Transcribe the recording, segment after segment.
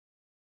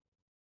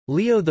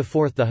Leo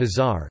IV the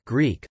Khazar,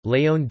 Greek,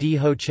 Leon D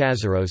ho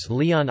Chazaros,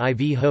 Leon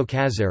IV ho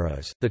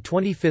Khazaros, the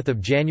 25th of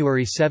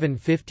January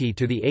 750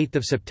 to the 8th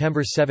of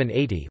September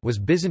 780, was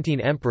Byzantine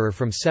emperor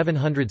from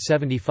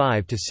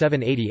 775 to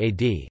 780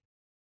 AD.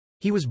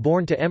 He was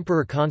born to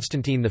Emperor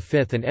Constantine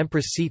V and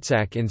Empress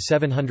Tsetsak in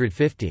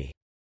 750.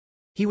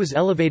 He was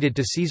elevated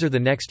to Caesar the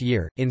next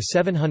year, in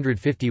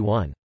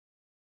 751.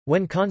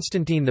 When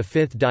Constantine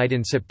V died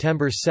in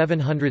September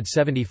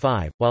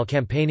 775, while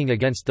campaigning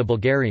against the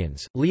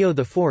Bulgarians, Leo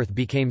IV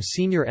became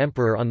senior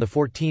emperor on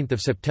 14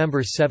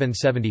 September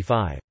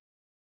 775.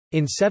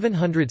 In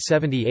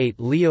 778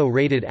 Leo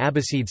raided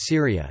Abbasid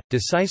Syria,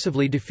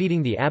 decisively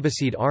defeating the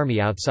Abbasid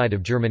army outside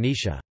of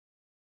Germanisha.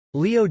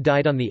 Leo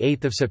died on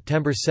 8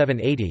 September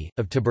 780,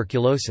 of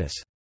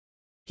tuberculosis.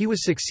 He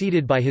was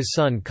succeeded by his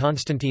son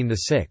Constantine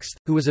VI,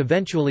 who was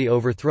eventually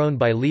overthrown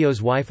by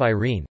Leo's wife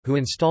Irene, who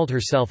installed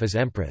herself as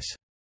empress.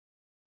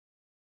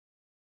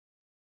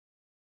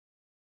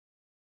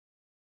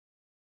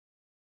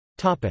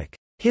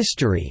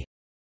 History.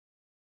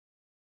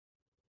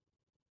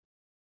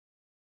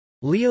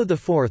 Leo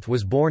IV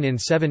was born in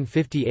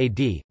 750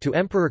 AD, to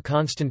Emperor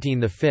Constantine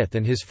V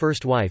and his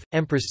first wife,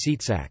 Empress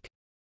Tsetsak.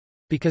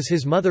 Because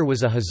his mother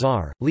was a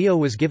Khazar, Leo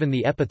was given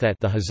the epithet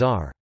the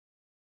Khazar.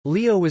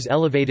 Leo was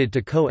elevated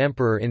to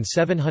co-emperor in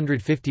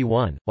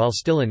 751, while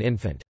still an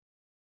infant.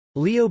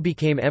 Leo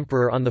became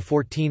emperor on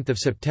 14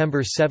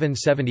 September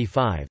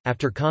 775,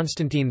 after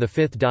Constantine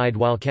V died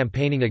while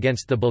campaigning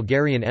against the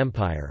Bulgarian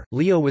Empire.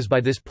 Leo was by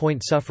this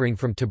point suffering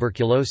from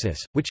tuberculosis,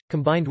 which,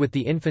 combined with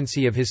the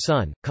infancy of his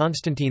son,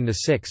 Constantine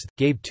VI,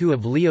 gave two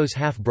of Leo's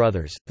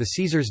half-brothers, the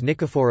Caesars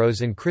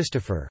Nikephoros and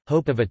Christopher,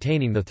 hope of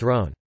attaining the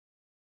throne.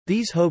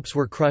 These hopes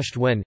were crushed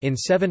when, in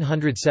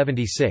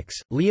 776,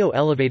 Leo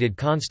elevated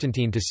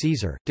Constantine to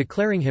Caesar,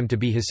 declaring him to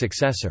be his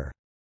successor.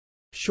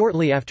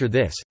 Shortly after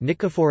this,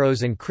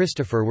 Nikephoros and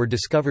Christopher were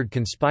discovered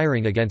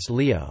conspiring against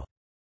Leo.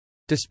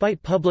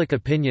 Despite public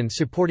opinion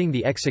supporting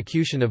the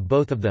execution of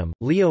both of them,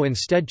 Leo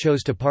instead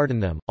chose to pardon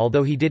them,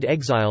 although he did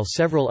exile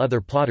several other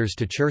plotters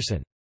to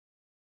Cherson.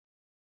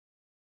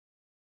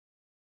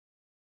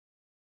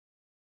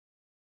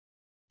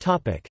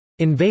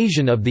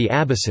 Invasion of the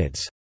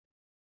Abbasids.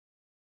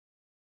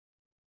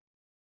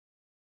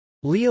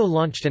 Leo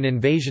launched an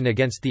invasion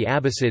against the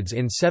Abbasids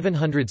in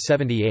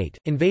 778,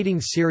 invading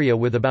Syria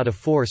with about a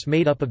force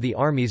made up of the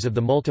armies of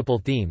the multiple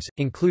themes,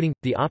 including,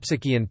 the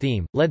Opsikian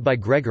theme, led by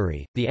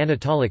Gregory, the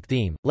Anatolic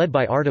theme, led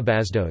by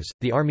Artabazdos,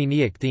 the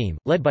Armeniac theme,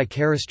 led by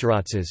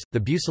Charistoratses,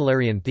 the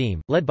Bucellarian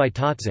theme, led by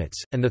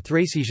Totzits, and the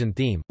Thracian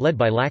theme, led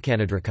by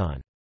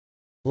Lacanodricon.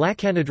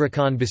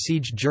 Lacanodricon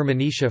besieged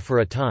Germanisha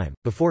for a time,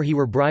 before he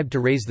were bribed to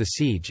raise the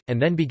siege,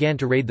 and then began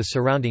to raid the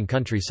surrounding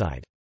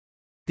countryside.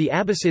 The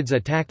Abbasids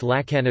attacked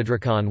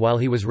Lacanodricon while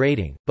he was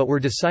raiding, but were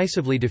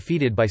decisively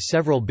defeated by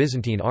several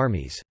Byzantine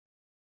armies.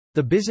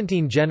 The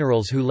Byzantine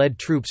generals who led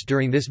troops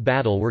during this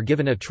battle were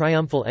given a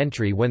triumphal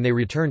entry when they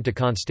returned to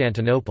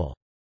Constantinople.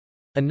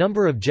 A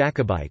number of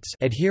Jacobites,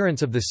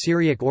 adherents of the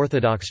Syriac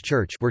Orthodox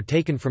Church, were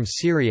taken from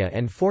Syria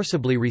and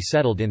forcibly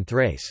resettled in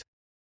Thrace.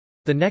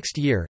 The next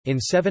year, in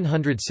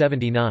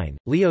 779,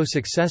 Leo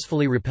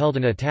successfully repelled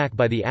an attack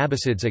by the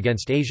Abbasids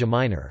against Asia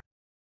Minor.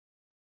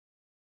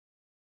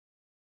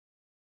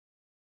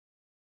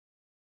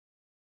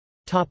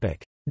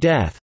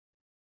 Death.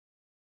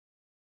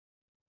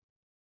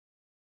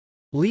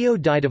 Leo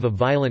died of a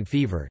violent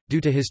fever,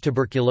 due to his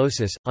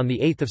tuberculosis, on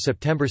 8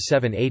 September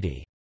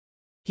 780.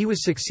 He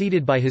was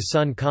succeeded by his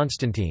son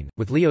Constantine,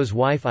 with Leo's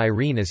wife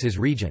Irene as his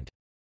regent.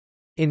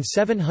 In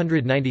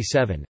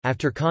 797,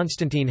 after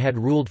Constantine had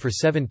ruled for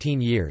 17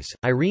 years,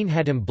 Irene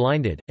had him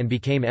blinded, and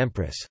became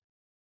empress.